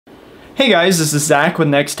Hey guys, this is Zach with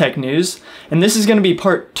Next Tech News, and this is going to be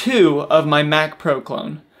part 2 of my Mac Pro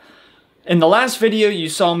clone. In the last video, you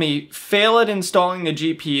saw me fail at installing the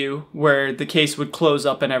GPU, where the case would close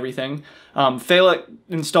up and everything, fail at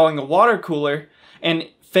installing a water cooler, and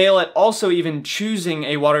fail at also even choosing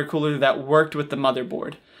a water cooler that worked with the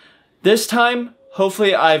motherboard. This time,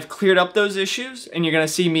 hopefully I've cleared up those issues, and you're going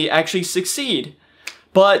to see me actually succeed,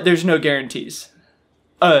 but there's no guarantees.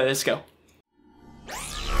 Let's go.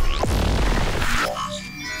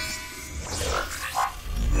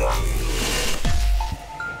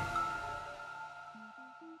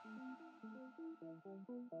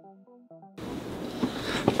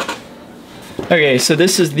 Okay, so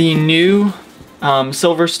this is the new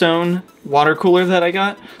Silverstone water cooler that I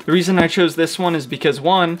got. The reason I chose this one is because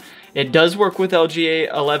one, it does work with LGA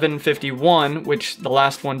 1151, which the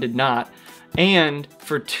last one did not. And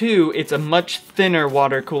for two, it's a much thinner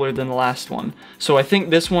water cooler than the last one. So I think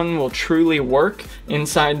this one will truly work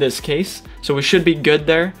inside this case. So we should be good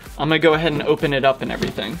there. I'm gonna go ahead and open it up and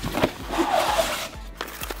everything.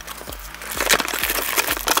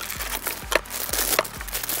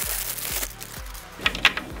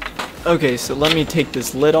 Okay, so let me take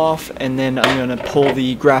this lid off and then I'm gonna pull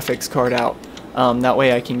the graphics card out. That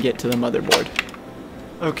way I can get to the motherboard.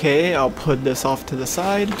 Okay, I'll put this off to the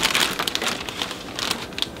side.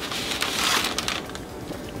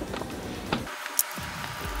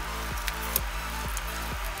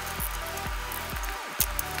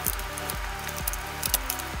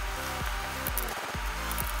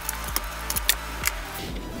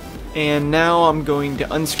 And now I'm going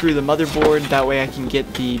to unscrew the motherboard, that way I can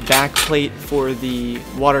get the back plate for the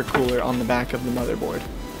water cooler on the back of the motherboard.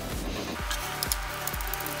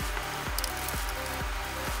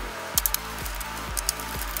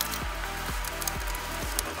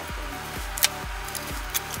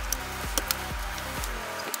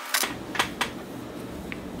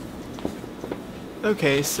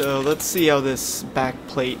 Okay, so let's see how this back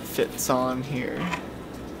plate fits on here.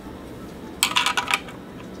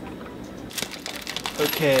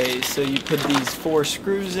 Okay, so you put these 4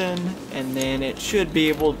 screws in, and then it should be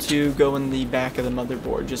able to go in the back of the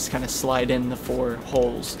motherboard. Just kind of slide in the 4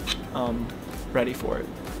 holes, ready for it.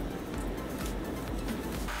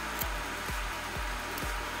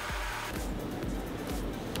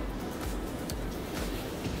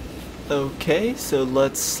 Okay, so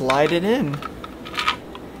let's slide it in.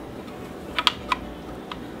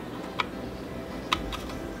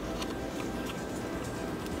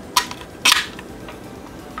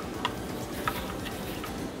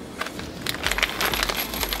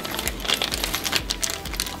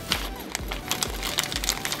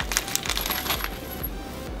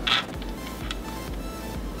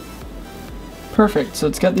 Perfect, so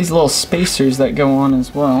it's got these little spacers that go on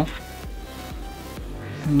as well.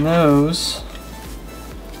 And those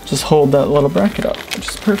just hold that little bracket up, which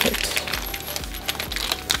is perfect.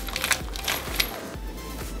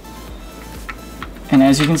 And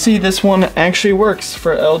as you can see, this one actually works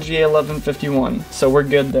for LGA 1151, so we're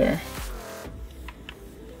good there.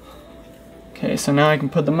 Okay, so now I can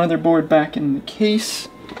put the motherboard back in the case.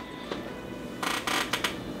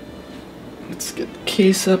 Let's get the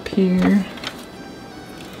case up here.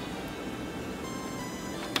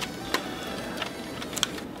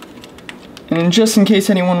 And just in case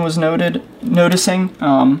anyone was noticing,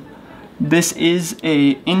 this is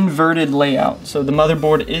a inverted layout. So the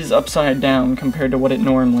motherboard is upside down compared to what it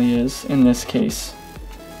normally is in this case.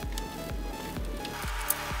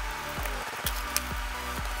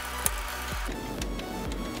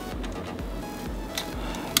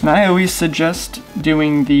 And I always suggest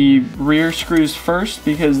doing the rear screws first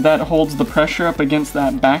because that holds the pressure up against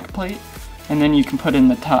that back plate, and then you can put in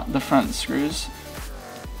the front screws.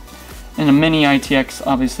 In a mini ITX,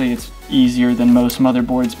 obviously it's easier than most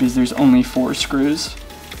motherboards because there's only 4 screws.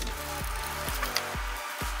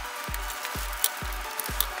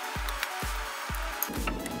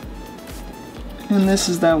 And this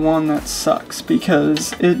is that one that sucks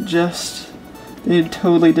because they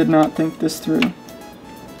totally did not think this through.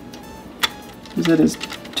 Because it is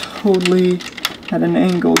totally at an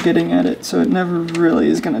angle getting at it, so it never really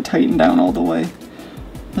is going to tighten down all the way.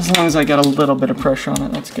 As long as I got a little bit of pressure on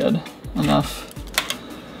it, that's good enough.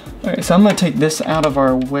 Okay, so I'm going to take this out of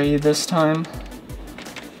our way this time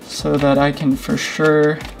so that I can for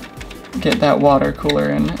sure get that water cooler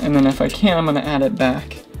in, and then if I can, I'm going to add it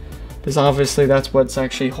back because obviously that's what's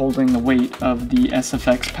actually holding the weight of the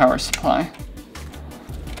SFX power supply.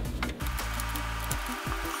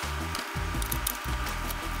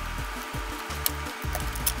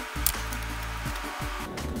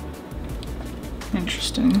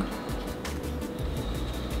 Interesting.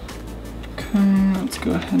 let's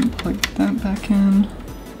go ahead and plug that back in.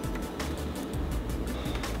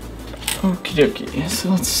 Okie dokie,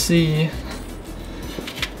 so let's see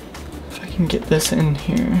if I can get this in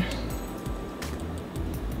here.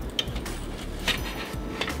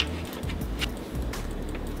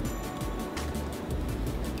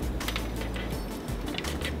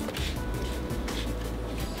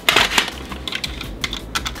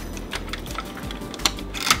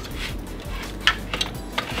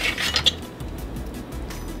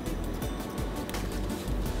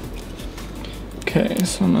 Okay,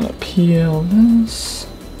 so I'm gonna peel this.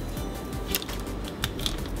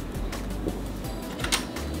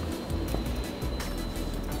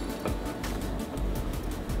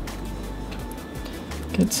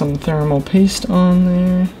 Get some thermal paste on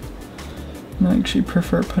there. I actually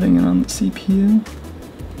prefer putting it on the CPU.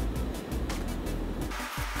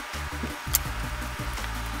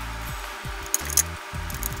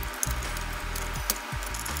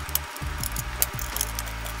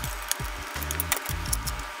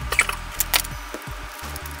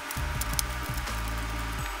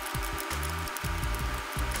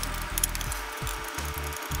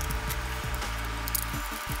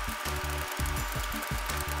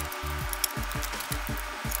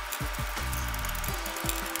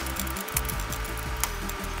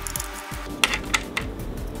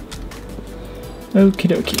 Okie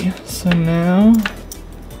dokie, so now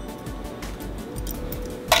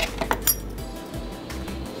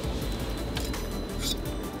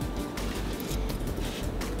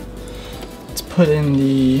let's put in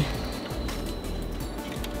the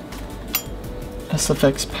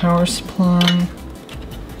SFX power supply.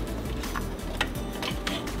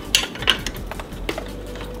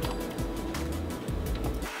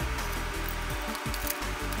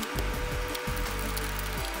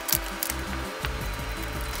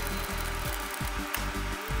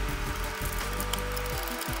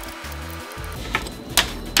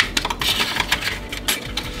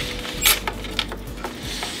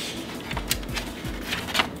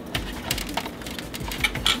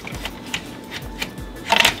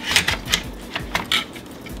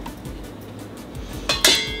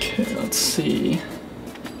 Okay, let's see.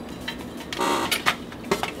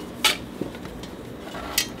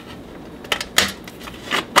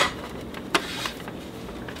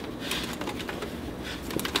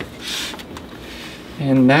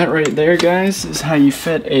 And that right there, guys, is how you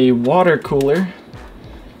fit a water cooler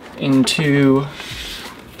into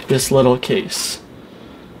this little case.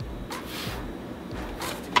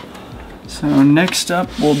 So next up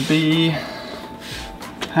will be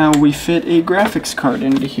how we fit a graphics card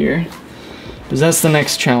into here. Because that's the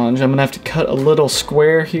next challenge. I'm gonna have to cut a little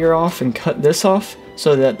square here off and cut this off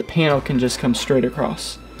so that the panel can just come straight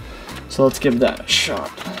across. So let's give that a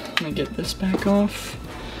shot. Let me get this back off.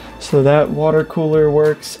 So that water cooler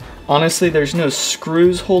works. Honestly, there's no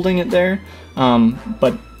screws holding it there,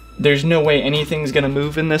 but there's no way anything's gonna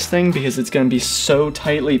move in this thing because it's gonna be so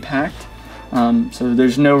tightly packed. So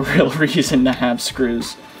there's no real reason to have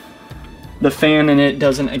screws. The fan in it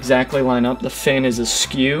doesn't exactly line up. The fan is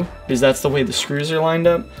askew because that's the way the screws are lined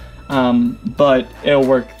up, but it'll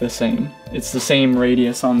work the same. It's the same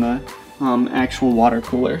radius on the actual water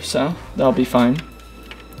cooler, so that'll be fine.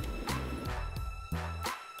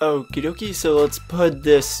 Okie dokie, so let's put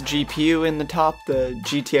this GPU in the top, the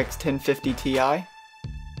GTX 1050 Ti.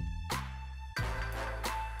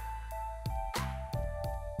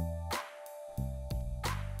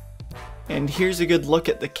 And here's a good look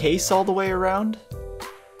at the case all the way around.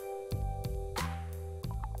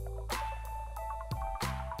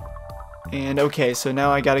 And okay, so now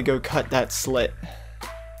I gotta go cut that slit.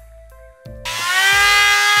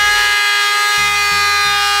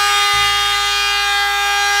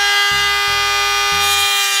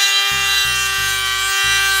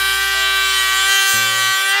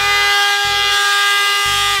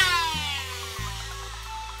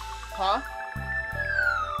 Huh?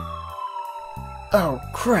 Oh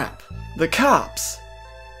crap, the cops!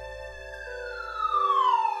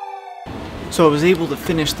 So I was able to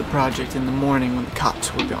finish the project in the morning when the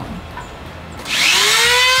cops were gone.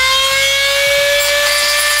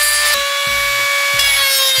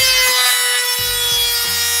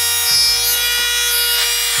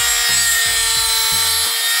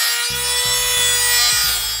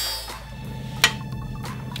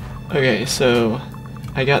 Okay, so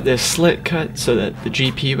I got this slit cut so that the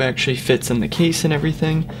GPU actually fits in the case and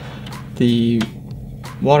everything. The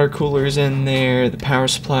water cooler's in there, the power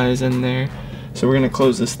supply is in there. So we're gonna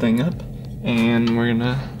close this thing up and we're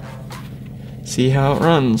gonna see how it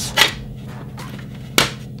runs.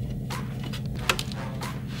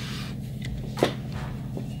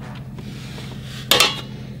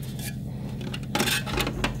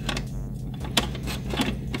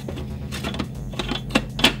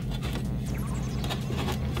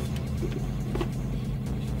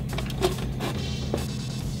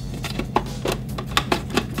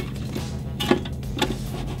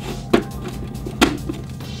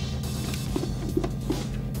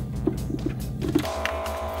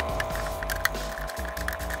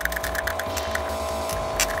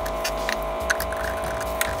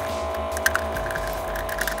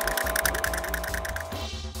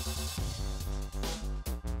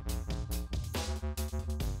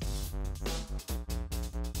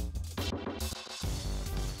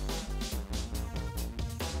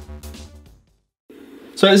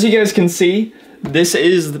 So as you guys can see, this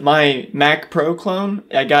is my Mac Pro clone.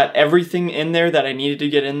 I got everything in there that I needed to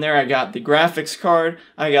get in there. I got the graphics card,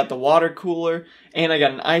 I got the water cooler, and I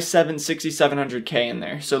got an i7 6700K in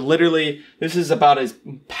there. So literally, this is about as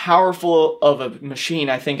powerful of a machine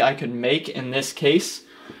I think I could make in this case.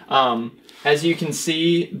 As you can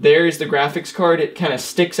see, there's the graphics card. It kind of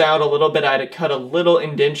sticks out a little bit. I had to cut a little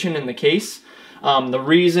indentation in the case. The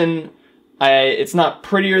reason it's not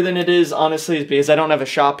prettier than it is, honestly, is because I don't have a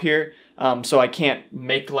shop here. So I can't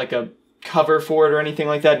make like a cover for it or anything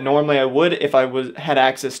like that. Normally I would if I had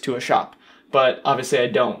access to a shop, but obviously I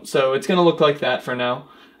don't. So it's gonna look like that for now.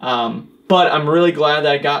 But I'm really glad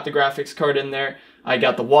that I got the graphics card in there. I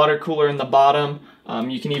got the water cooler in the bottom.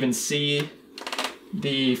 You can even see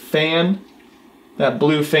the fan, that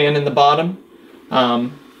blue fan in the bottom.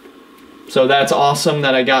 So that's awesome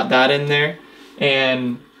that I got that in there.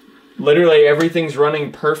 And literally everything's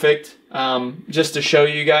running perfect. Just to show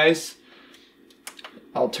you guys,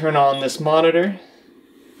 I'll turn on this monitor,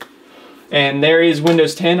 and there is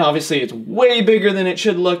Windows 10. Obviously it's way bigger than it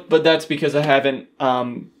should look, but that's because I haven't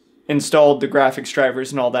installed the graphics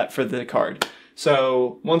drivers and all that for the card.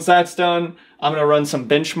 So once that's done, I'm gonna run some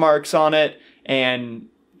benchmarks on it and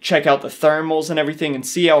check out the thermals and everything and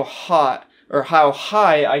see how hot or how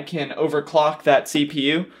high I can overclock that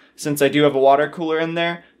CPU, since I do have a water cooler in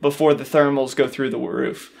there, before the thermals go through the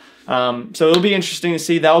roof. So it'll be interesting to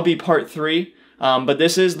see. That'll be part 3. But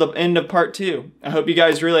this is the end of part 2. I hope you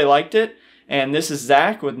guys really liked it. And this is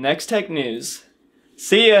Zach with Next Tech News.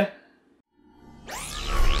 See ya!